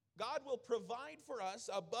God will provide for us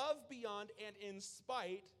above, beyond, and in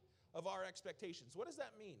spite of our expectations. What does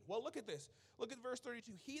that mean? Well, look at this. Look at verse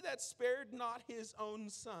 32. He that spared not his own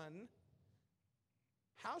son,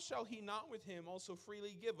 how shall he not with him also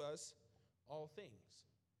freely give us all things?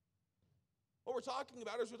 What we're talking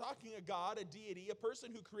about is we're talking a God, a deity, the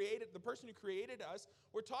person who created us.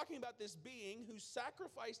 We're talking about this being who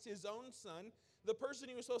sacrificed his own son, the person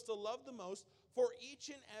he was supposed to love the most, for each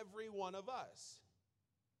and every one of us.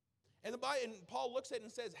 And Paul looks at it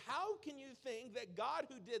and says, how can you think that God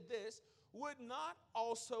who did this would not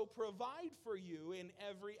also provide for you in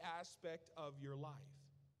every aspect of your life?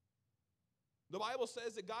 The Bible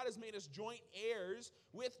says that God has made us joint heirs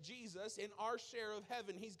with Jesus in our share of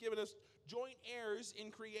heaven. He's given us joint heirs in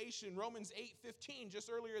creation. Romans 8:15, just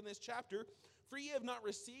earlier in this chapter, for ye have not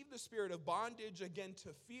received the spirit of bondage again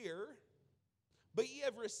to fear, but ye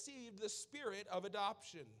have received the spirit of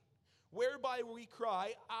adoption, whereby we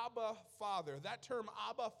cry, Abba, Father. That term,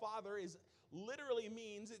 Abba, Father, literally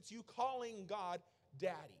means it's you calling God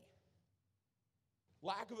Daddy.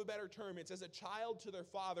 Lack of a better term, it's as a child to their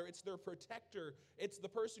father. It's their protector. It's the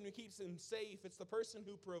person who keeps them safe. It's the person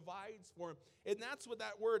who provides for them. And that's what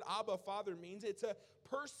that word Abba, Father means. It's a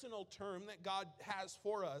personal term that God has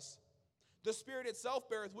for us. The Spirit itself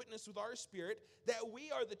beareth witness with our spirit that we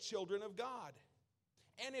are the children of God.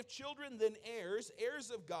 And if children, then heirs, heirs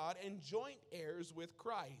of God, and joint heirs with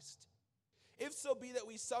Christ. If so be that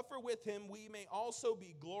we suffer with him, we may also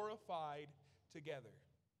be glorified together.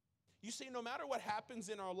 You see, no matter what happens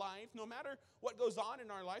in our life, no matter what goes on in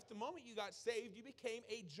our life, the moment you got saved, you became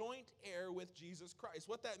a joint heir with Jesus Christ.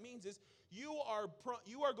 What that means is you are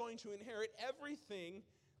going to inherit everything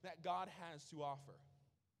that God has to offer.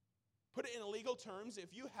 Put it in legal terms,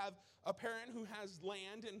 if you have a parent who has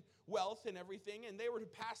land and wealth and everything, and they were to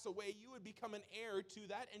pass away, you would become an heir to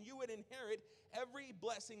that, and you would inherit every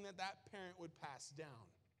blessing that that parent would pass down.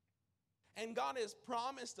 And God has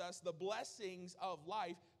promised us the blessings of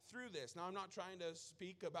life through this. Now, I'm not trying to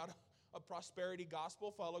speak about a prosperity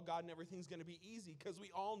gospel, follow God and everything's going to be easy, because we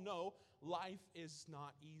all know life is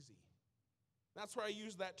not easy. That's why I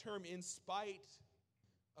use that term, in spite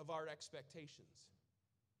of our expectations.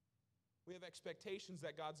 We have expectations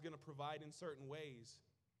that God's going to provide in certain ways.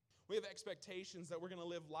 We have expectations that we're going to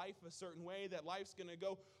live life a certain way, that life's going to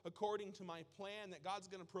go according to my plan, that God's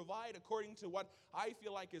going to provide according to what I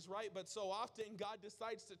feel like is right. But so often God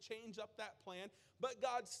decides to change up that plan, but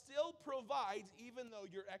God still provides even though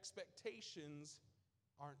your expectations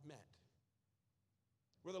aren't met.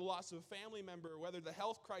 Whether the loss of a family member, whether the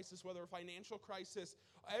health crisis, whether a financial crisis,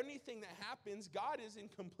 anything that happens, God is in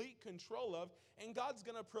complete control of, and God's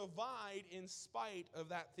going to provide in spite of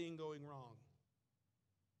that thing going wrong.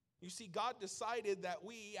 You see, God decided that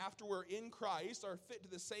we, after we're in Christ, are fit to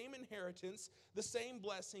the same inheritance, the same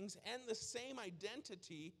blessings, and the same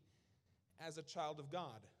identity as a child of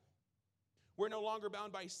God. We're no longer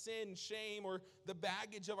bound by sin, shame, or the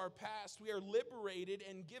baggage of our past. We are liberated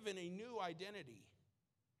and given a new identity.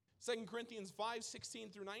 2 Corinthians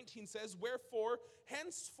 5:16 through 19 says, wherefore,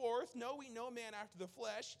 henceforth know we no man after the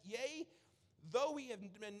flesh, yea, though we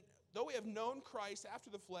have known Christ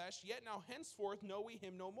after the flesh, yet now henceforth know we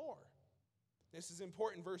him no more. This is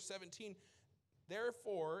important, verse 17.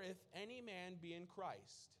 Therefore, if any man be in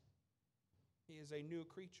Christ, he is a new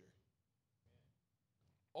creature.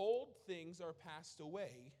 Old things are passed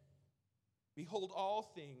away. Behold, all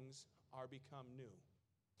things are become new.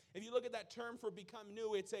 If you look at that term for become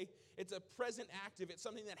new, it's a present active. It's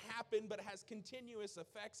something that happened, but it has continuous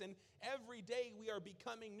effects. And every day we are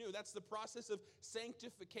becoming new. That's the process of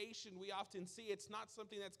sanctification we often see. It's not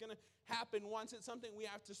something that's going to happen once. It's something we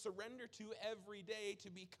have to surrender to every day to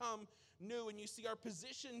become new. And you see, our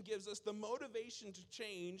position gives us the motivation to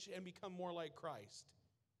change and become more like Christ.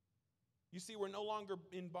 You see, we're no longer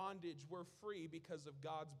in bondage. We're free because of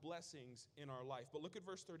God's blessings in our life. But look at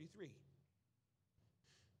verse 33.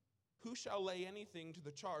 Who shall lay anything to the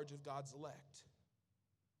charge of God's elect?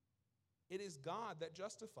 It is God that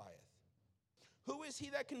justifieth. Who is he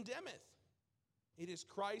that condemneth? It is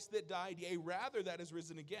Christ that died, yea, rather that is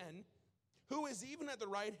risen again, who is even at the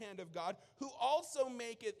right hand of God, who also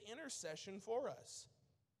maketh intercession for us.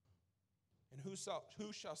 And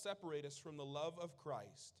who shall separate us from the love of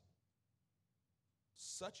Christ?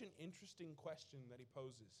 Such an interesting question that he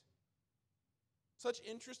poses. Such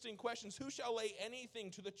interesting questions. Who shall lay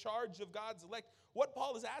anything to the charge of God's elect? What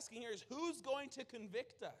Paul is asking here is, who's going to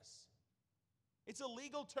convict us? It's a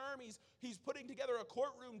legal term. He's putting together a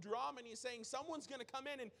courtroom drama, and he's saying someone's going to come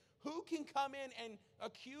in, and who can come in and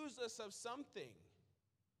accuse us of something?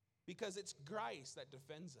 Because it's Christ that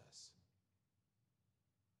defends us.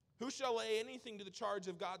 Who shall lay anything to the charge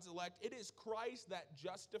of God's elect? It is Christ that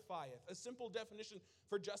justifieth. A simple definition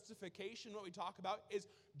for justification, what we talk about, is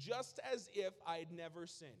just as if I'd never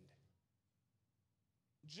sinned.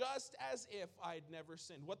 Just as if I'd never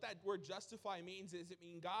sinned. What that word justify means is it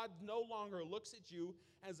means God no longer looks at you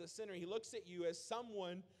as a sinner. He looks at you as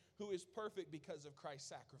someone who is perfect because of Christ's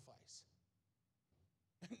sacrifice.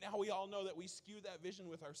 Now we all know that we skew that vision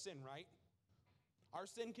with our sin, right? Our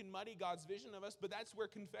sin can muddy God's vision of us, but that's where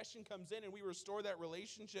confession comes in and we restore that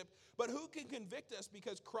relationship. But who can convict us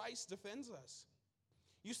because Christ defends us?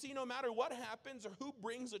 You see, no matter what happens or who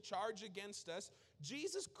brings a charge against us,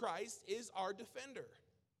 Jesus Christ is our defender.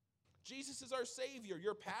 Jesus is our Savior.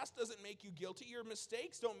 Your past doesn't make you guilty. Your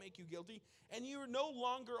mistakes don't make you guilty. And you're no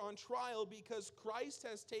longer on trial because Christ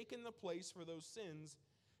has taken the place for those sins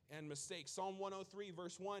and mistakes. Psalm 103,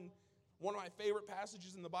 verse 1, one of my favorite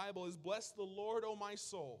passages in the Bible is, "Bless the Lord, O my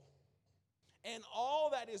soul, and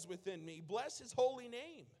all that is within me. Bless his holy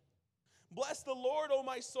name. Bless the Lord, O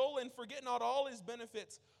my soul, and forget not all his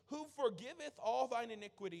benefits, who forgiveth all thine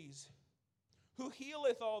iniquities, who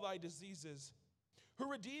healeth all thy diseases,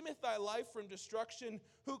 who redeemeth thy life from destruction,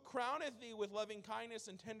 who crowneth thee with loving kindness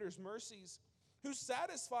and tender mercies, who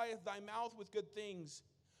satisfieth thy mouth with good things,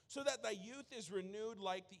 so that thy youth is renewed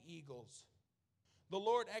like the eagles. The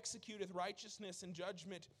Lord executeth righteousness and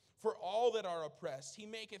judgment for all that are oppressed. He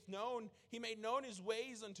made known his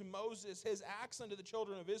ways unto Moses, his acts unto the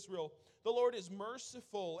children of Israel. The Lord is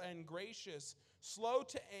merciful and gracious, slow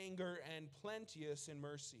to anger, and plenteous in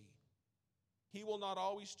mercy. He will not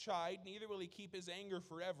always chide, neither will he keep his anger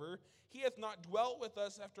forever. He hath not dwelt with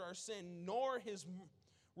us after our sin, nor has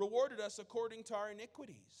rewarded us according to our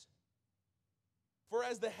iniquities. For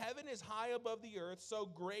as the heaven is high above the earth, so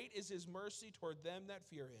great is his mercy toward them that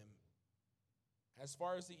fear him. As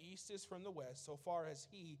far as the east is from the west, so far has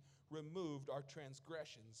he removed our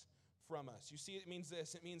transgressions from us." You see, it means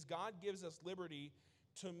this. It means God gives us liberty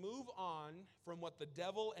to move on from what the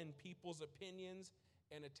devil and people's opinions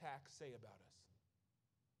and attacks say about us.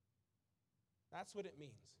 That's what it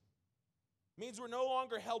means. It means we're no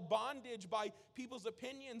longer held bondage by people's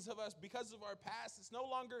opinions of us because of our past. It's no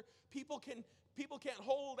longer people can't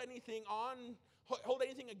hold anything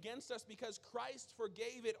against us because Christ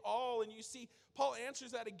forgave it all. And you see, Paul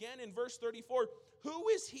answers that again in verse 34. Who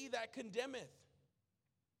is he that condemneth?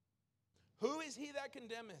 Who is he that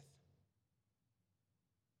condemneth?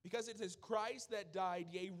 Because it is Christ that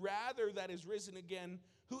died, yea, rather that is risen again,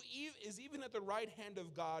 who is even at the right hand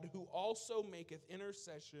of God, who also maketh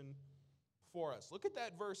intercession for us. Look at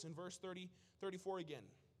that verse in verse 34 again.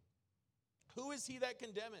 Who is he that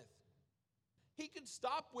condemneth? He could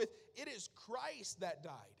stop with, it is Christ that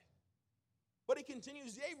died. But he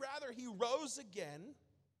continues, yea, rather he rose again.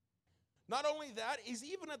 Not only that, he's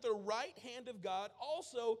even at the right hand of God.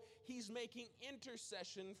 Also, he's making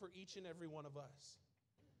intercession for each and every one of us.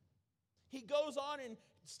 He goes on and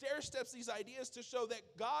stair-steps these ideas to show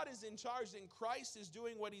that God is in charge and Christ is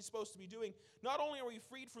doing what he's supposed to be doing. Not only are we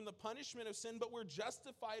freed from the punishment of sin, but we're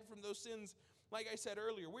justified from those sins, like I said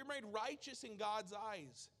earlier. We're made righteous in God's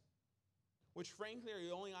eyes, which frankly are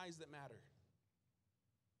the only eyes that matter.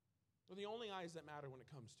 They're the only eyes that matter when it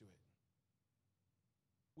comes to it.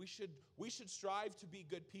 We should strive to be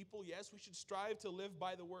good people. Yes, we should strive to live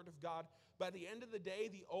by the word of God. But at the end of the day,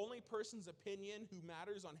 the only person's opinion who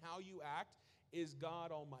matters on how you act is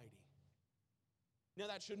God Almighty. Now,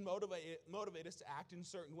 that should motivate us to act in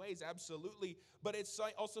certain ways, absolutely. But it's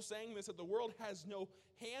also saying this, that the world has no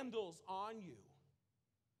handles on you.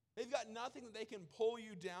 They've got nothing that they can pull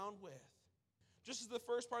you down with. Just as the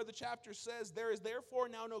first part of the chapter says, there is therefore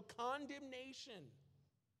now no condemnation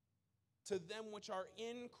to them which are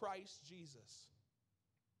in Christ Jesus,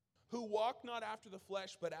 who walk not after the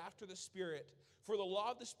flesh, but after the Spirit. For the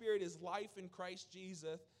law of the Spirit is life in Christ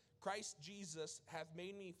Jesus. Christ Jesus hath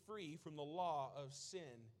made me free from the law of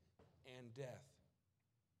sin and death.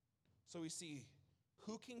 So we see,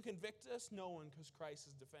 who can convict us? No one, because Christ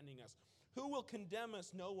is defending us. Who will condemn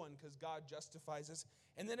us? No one, because God justifies us.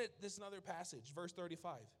 And then this another passage, verse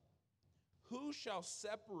 35. Who shall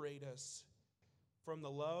separate us from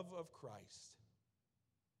the love of Christ?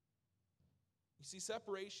 You see,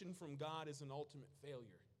 separation from God is an ultimate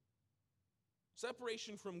failure.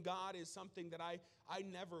 Separation from God is something that I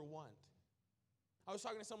never want. I was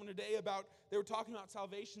talking to someone today they were talking about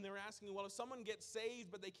salvation. They were asking me, well, if someone gets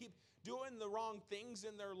saved, but they keep doing the wrong things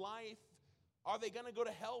in their life, are they going to go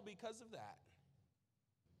to hell because of that?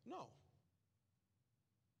 No.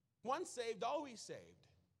 Once saved, always saved.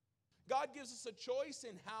 God gives us a choice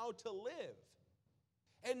in how to live.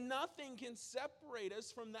 And nothing can separate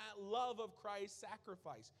us from that love of Christ's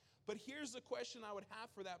sacrifice. But here's the question I would have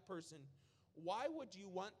for that person. Why would you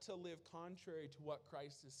want to live contrary to what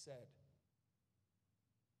Christ has said?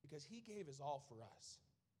 Because he gave his all for us.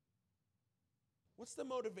 What's the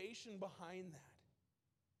motivation behind that?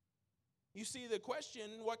 You see, the question,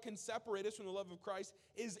 what can separate us from the love of Christ,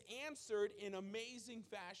 is answered in amazing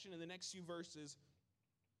fashion in the next few verses.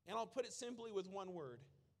 And I'll put it simply with one word: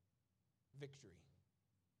 victory.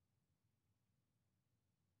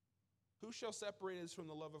 Who shall separate us from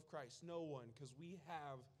the love of Christ? No one, because we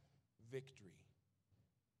have victory.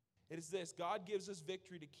 It is this: God gives us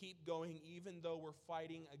victory to keep going even though we're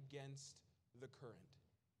fighting against the current.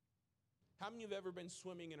 How many of you have ever been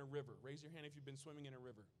swimming in a river? Raise your hand if you've been swimming in a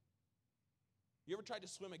river. You ever tried to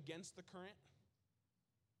swim against the current?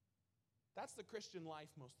 That's the Christian life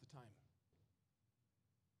most of the time.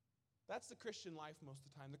 That's the Christian life most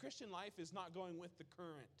of the time. The Christian life is not going with the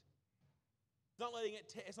current. It's not letting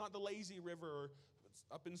it. It's not the lazy river. Or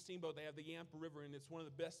up in Steamboat, they have the Yampa River, and it's one of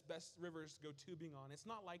the best rivers to go tubing on. It's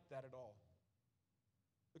not like that at all.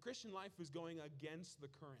 The Christian life is going against the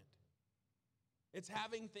current. It's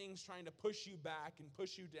having things trying to push you back and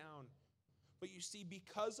push you down. But you see,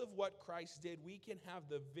 because of what Christ did, we can have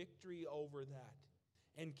the victory over that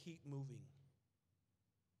and keep moving.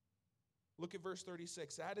 Look at verse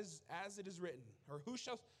 36. As it is written, or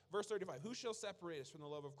verse 35, who shall separate us from the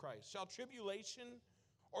love of Christ? Shall tribulation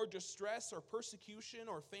or distress or persecution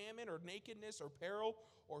or famine or nakedness or peril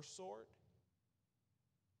or sword?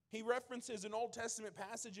 He references an Old Testament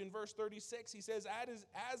passage in verse 36. He says,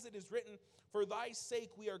 as it is written, for thy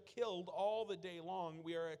sake we are killed all the day long.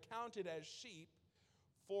 We are accounted as sheep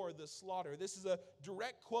for the slaughter. This is a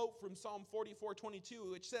direct quote from Psalm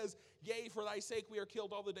 44:22, which says, yea, for thy sake we are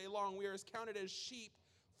killed all the day long. We are counted as sheep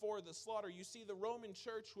for the slaughter. You see, the Roman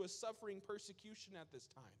church was suffering persecution at this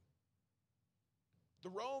time. The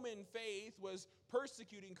Roman faith was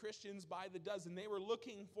persecuting Christians by the dozen. They were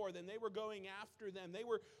looking for them. They were going after them. They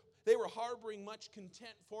were harboring much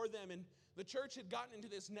contempt for them. And the church had gotten into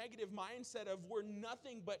this negative mindset of we're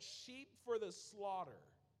nothing but sheep for the slaughter.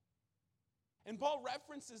 And Paul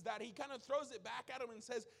references that. He kind of throws it back at them and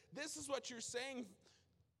says, this is what you're saying.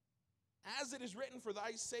 As it is written, for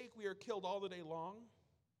thy sake we are killed all the day long.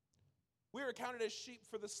 We are accounted as sheep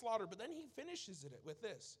for the slaughter. But then he finishes it with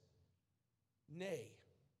this. Nay.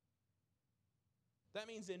 That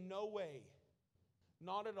means in no way,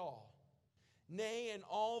 not at all. Nay, in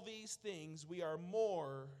all these things we are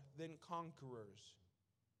more than conquerors.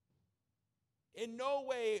 In no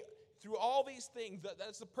way, through all these things,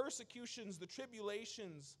 that's the persecutions, the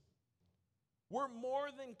tribulations, we're more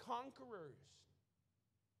than conquerors.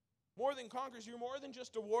 More than conquerors. You're more than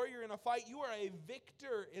just a warrior in a fight. You are a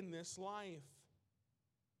victor in this life.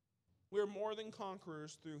 We're more than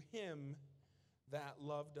conquerors through him that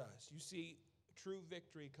loved us. You see, true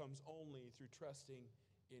victory comes only through trusting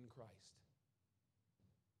in Christ.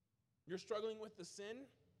 You're struggling with the sin?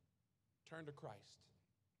 Turn to Christ.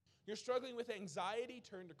 You're struggling with anxiety?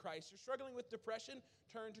 Turn to Christ. You're struggling with depression?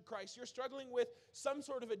 Turn to Christ. You're struggling with some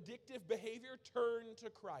sort of addictive behavior? Turn to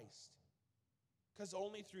Christ. Because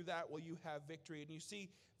only through that will you have victory. And you see,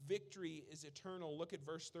 victory is eternal. Look at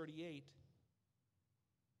verse 38.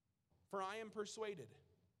 For I am persuaded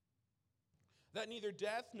that neither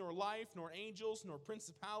death, nor life, nor angels, nor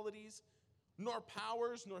principalities, nor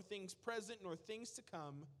powers, nor things present, nor things to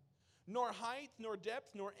come, nor height, nor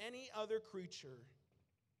depth, nor any other creature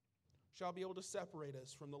shall be able to separate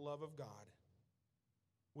us from the love of God,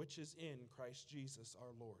 which is in Christ Jesus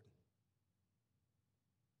our Lord.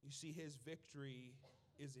 You see, his victory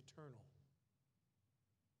is eternal.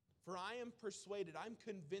 For I am persuaded, I'm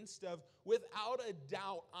convinced of, without a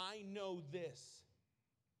doubt, I know this,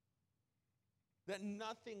 that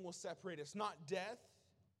nothing will separate us. Not death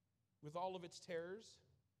with all of its terrors.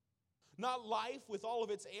 Not life with all of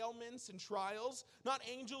its ailments and trials. Not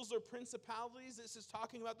angels or principalities. This is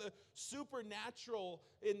talking about the supernatural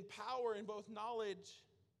in power in both knowledge.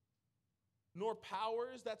 Nor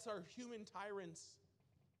powers. That's our human tyrants.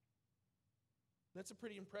 That's a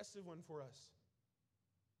pretty impressive one for us.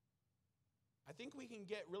 I think we can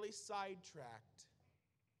get really sidetracked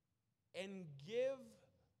and give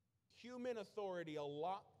human authority a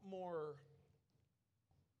lot more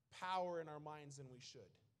power in our minds than we should.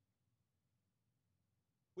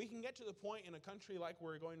 We can get to the point in a country like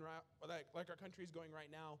our country is going right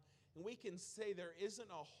now, and we can say there isn't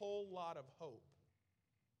a whole lot of hope.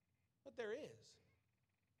 But there is.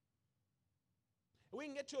 We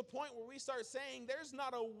can get to a point where we start saying there's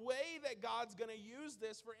not a way that God's going to use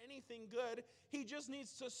this for anything good. He just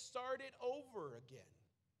needs to start it over again.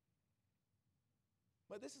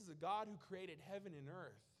 But this is a God who created heaven and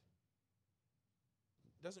earth.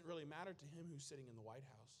 doesn't really matter to him who's sitting in the White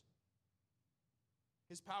House.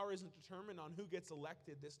 His power isn't determined on who gets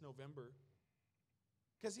elected this November,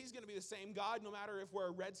 because he's going to be the same God no matter if we're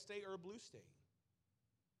a red state or a blue state.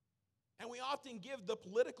 And we often give the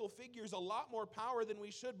political figures a lot more power than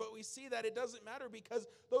we should, but we see that it doesn't matter because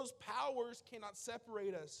those powers cannot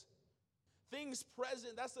separate us. Things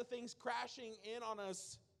present, that's the things crashing in on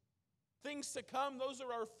us. Things to come, those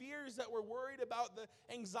are our fears that we're worried about, the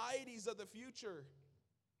anxieties of the future.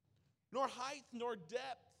 Nor height nor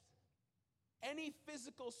depth, any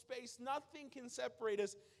physical space, nothing can separate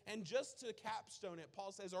us. And just to capstone it,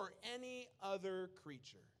 Paul says, or any other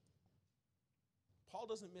creature. Paul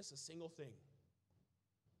doesn't miss a single thing.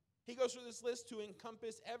 He goes through this list to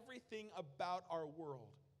encompass everything about our world.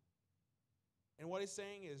 And what he's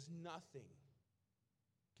saying is nothing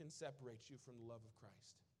can separate you from the love of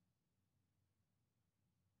Christ.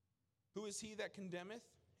 Who is he that condemneth?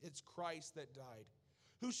 It's Christ that died.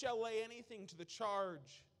 Who shall lay anything to the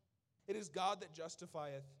charge? It is God that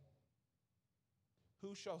justifieth.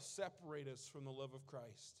 Who shall separate us from the love of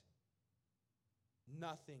Christ?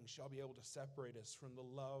 Nothing shall be able to separate us from the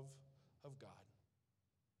love of God.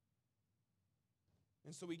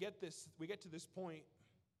 And so we get to this point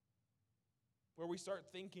where we start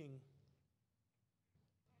thinking,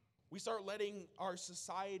 we start letting our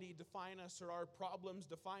society define us, or our problems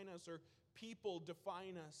define us, or people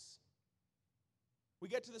define us. We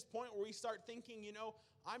get to this point where we start thinking,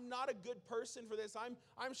 I'm not a good person for this.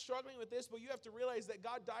 I'm struggling with this, but you have to realize that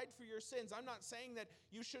God died for your sins. I'm not saying that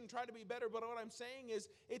you shouldn't try to be better, but what I'm saying is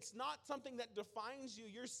it's not something that defines you.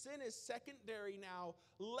 Your sin is secondary now.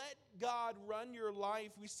 Let God run your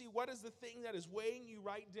life. We see what is the thing that is weighing you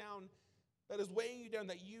down,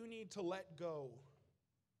 that you need to let go.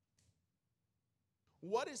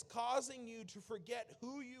 What is causing you to forget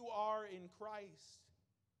who you are in Christ?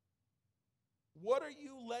 What are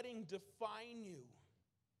you letting define you?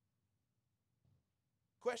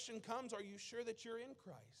 Question comes, are you sure that you're in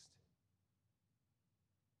Christ?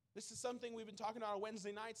 This is something we've been talking about on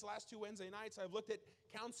Wednesday nights. The last 2 Wednesday nights, I've looked at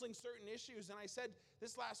counseling certain issues, and I said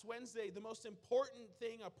this last Wednesday, the most important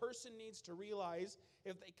thing a person needs to realize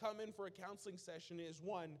if they come in for a counseling session is,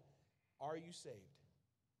 1, are you saved?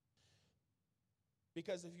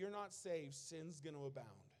 Because if you're not saved, sin's going to abound.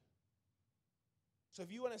 So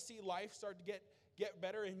if you want to see life start to get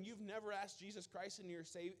better and you've never asked Jesus Christ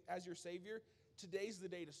as your Savior, today's the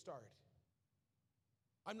day to start.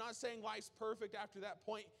 I'm not saying life's perfect after that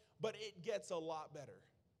point, but it gets a lot better.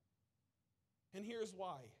 And here's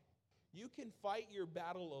why. You can fight your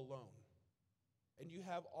battle alone, and you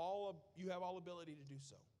have all ability to do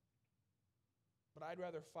so. But I'd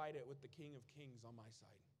rather fight it with the King of Kings on my side.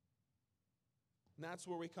 And that's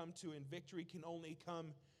where we come to, and victory can only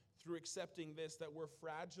come through accepting this, that we're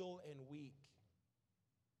fragile and weak.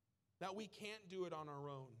 That we can't do it on our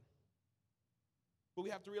own. But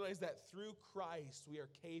we have to realize that through Christ, we are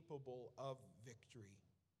capable of victory.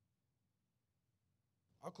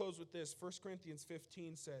 I'll close with this. 1 Corinthians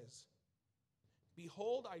 15 says,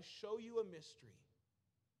 "Behold, I show you a mystery.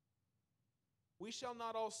 We shall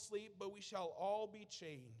not all sleep, but we shall all be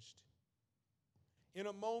changed. In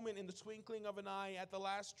a moment, in the twinkling of an eye, at the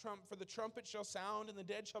last trump, for the trumpet shall sound, and the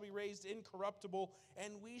dead shall be raised incorruptible,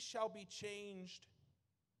 and we shall be changed.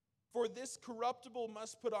 For this corruptible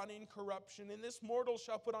must put on incorruption, and this mortal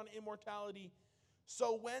shall put on immortality.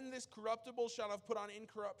 So when this corruptible shall have put on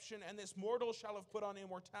incorruption, and this mortal shall have put on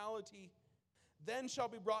immortality, then shall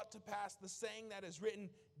be brought to pass the saying that is written,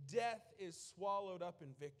 death is swallowed up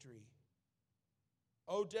in victory.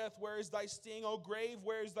 O death, where is thy sting? O grave,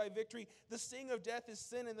 where is thy victory? The sting of death is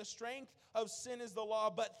sin, and the strength of sin is the law.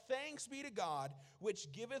 But thanks be to God,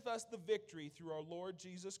 which giveth us the victory through our Lord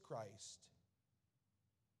Jesus Christ."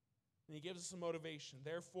 And he gives us a motivation.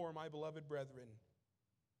 "Therefore, my beloved brethren,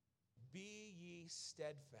 be ye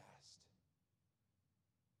steadfast."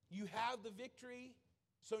 You have the victory,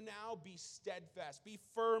 so now be steadfast. Be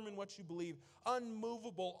firm in what you believe,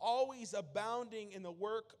 unmovable, always abounding in the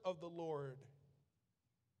work of the Lord.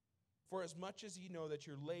 For as much as ye know that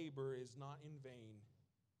your labor is not in vain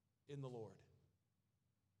in the Lord.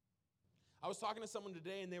 I was talking to someone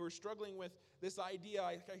today, and they were struggling with this idea,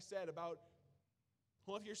 like I said, about,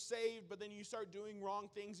 well, if you're saved, but then you start doing wrong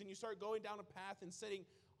things, and you start going down a path and sitting,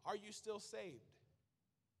 are you still saved?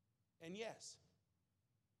 And yes.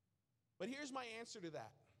 But here's my answer to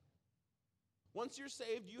that. Once you're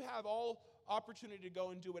saved, you have all opportunity to go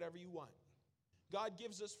and do whatever you want. God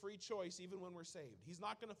gives us free choice even when we're saved. He's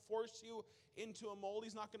not going to force you into a mold.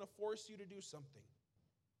 He's not going to force you to do something.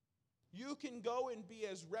 You can go and be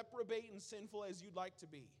as reprobate and sinful as you'd like to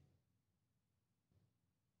be.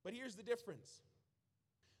 But here's the difference.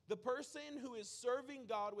 The person who is serving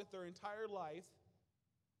God with their entire life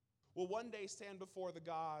will one day stand before the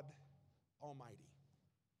God Almighty.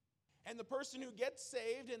 And the person who gets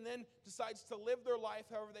saved and then decides to live their life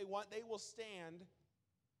however they want, they will stand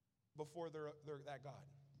before that God.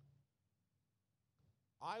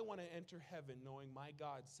 I want to enter heaven knowing my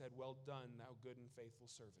God said, "Well done, thou good and faithful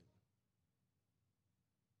servant."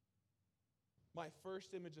 My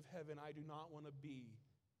first image of heaven, I do not want to be.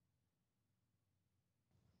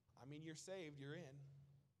 You're saved, you're in.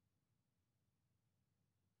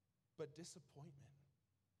 But disappointment.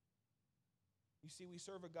 You see, we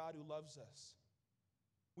serve a God who loves us.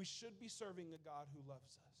 We should be serving a God who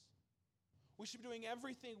loves us. We should be doing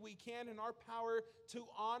everything we can in our power to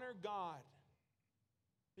honor God,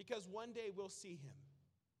 because one day we'll see Him.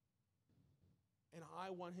 And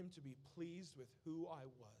I want Him to be pleased with who I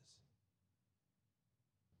was.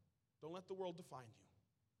 Don't let the world define you.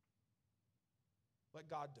 Let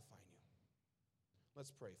God define you.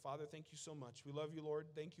 Let's pray. Father, thank you so much. We love you, Lord.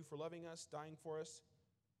 Thank you for loving us, dying for us.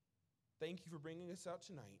 Thank you for bringing us out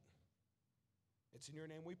tonight. It's in your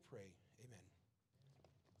name we pray. Amen.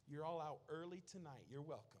 You're all out early tonight. You're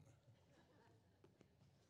welcome.